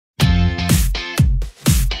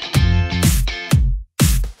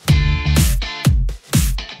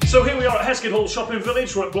are at Heskin Hall Shopping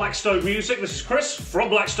Village. We're at Blackstone Music. This is Chris from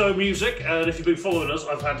Blackstone Music, and if you've been following us,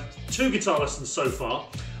 I've had 2 guitar lessons so far.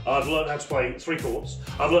 I've learned how to play 3 chords.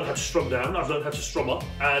 I've learned how to strum down. I've learned how to strum up,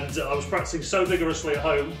 and I was practicing so vigorously at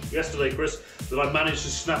home yesterday, Chris, that I managed to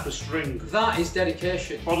snap a string. That is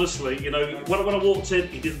dedication. Honestly, you know, when I walked in,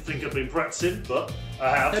 he didn't think I'd been practicing, but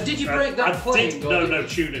I have. Now, did you break that playing? No,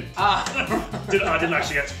 tuning. I didn't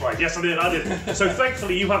actually get to play. Yes, I did. So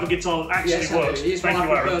thankfully, you have a guitar that actually works. Thank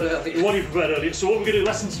you, Aaron. What you prepared earlier. So what we're going to do,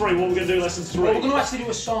 lesson 3. What we're going to do, lesson 3. Well, we're going to actually do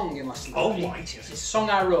a song in lesson 3. Oh, right. Yes. It's a song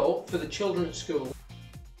I wrote for the children at school.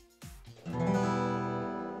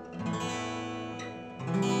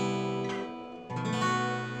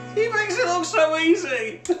 He makes it look so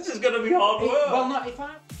easy. This is going to be hard work. Well, not if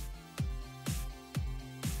I.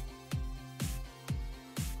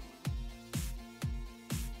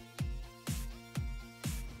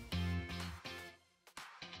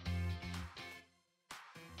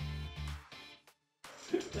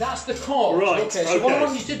 That's the chords. Right. Okay. So what I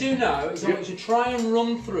want you to do now is I want you to try and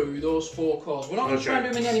run through those 4 chords. We're not going to try and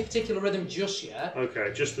do them in any particular rhythm just yet.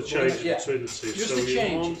 Okay. Just the change between the 2. Just so the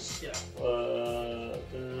changes. Down.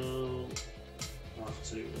 Have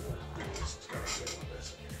to. Let's go like this.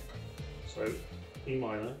 So E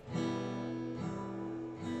minor,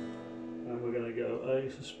 and we're going to go A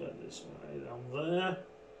suspended this way down there.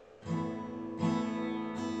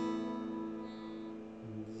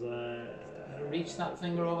 And there. Reach that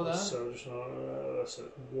finger over there. So just so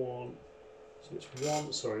 1. So it's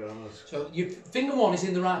 1. Sorry, so your finger 1 is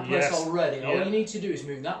in the right place already. Yeah. All you need to do is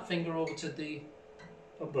move that finger over to the.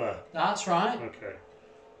 Up there. That's right. Okay.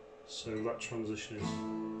 So that transition is.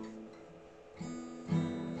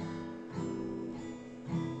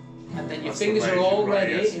 And then your fingers are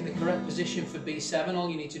already in the correct position for B7. All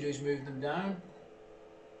you need to do is move them down.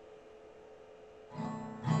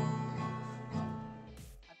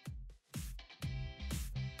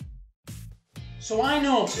 So I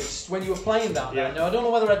noticed when you were playing that, now I don't know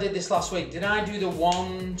whether I did this last week, did I do the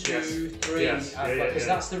 1, 2, 3? Yes. Because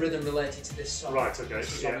that's the rhythm related to this song. Right, okay. Which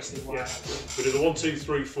is obviously why I did. We did the 1, 2,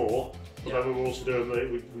 3, 4, but then we were also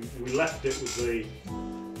doing we left it with the...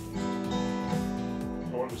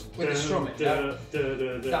 With the strumming.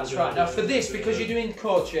 That's right. Now for this, because you're doing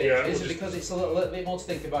chord changes, and because it's a little bit more to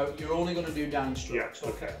think about, you're only going to do down strokes. Yeah,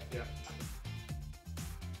 okay. Yeah.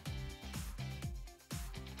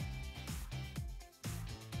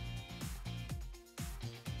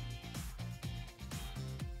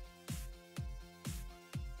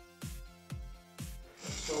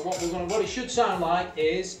 So what it should sound like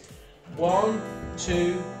is 1,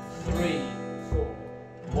 2, 3, 4.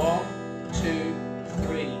 1, 2,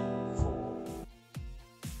 3, 4.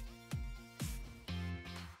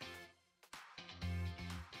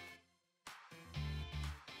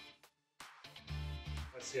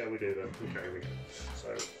 Let's see how we do then. Okay, here we go. So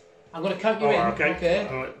I'm going to count you in. Okay.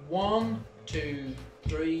 All right. 1, 2,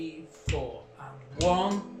 3, 4. And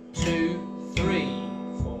 1, 2, 3,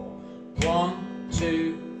 4. 1,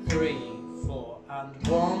 2, 3, 4. And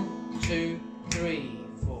 1, 2, 3,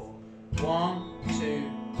 4. 1,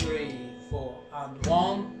 2, 3, 4. And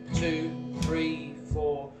 1, 2, 3,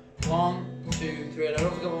 4. 1, 2, 3. And I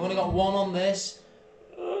don't forget, we've only got 1 on this.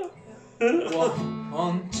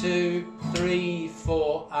 1, 2, 3,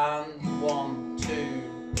 4. And 1,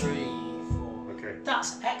 2, 3, 4. Okay.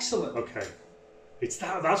 That's excellent. Okay. It's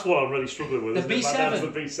that's what I'm really struggling with. The B7,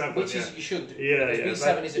 the B7, which is you should do. Yeah,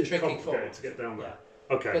 B7 is a tricky chord to get down there.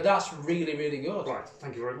 Okay. But that's really, really good. Right.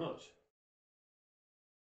 Thank you very much.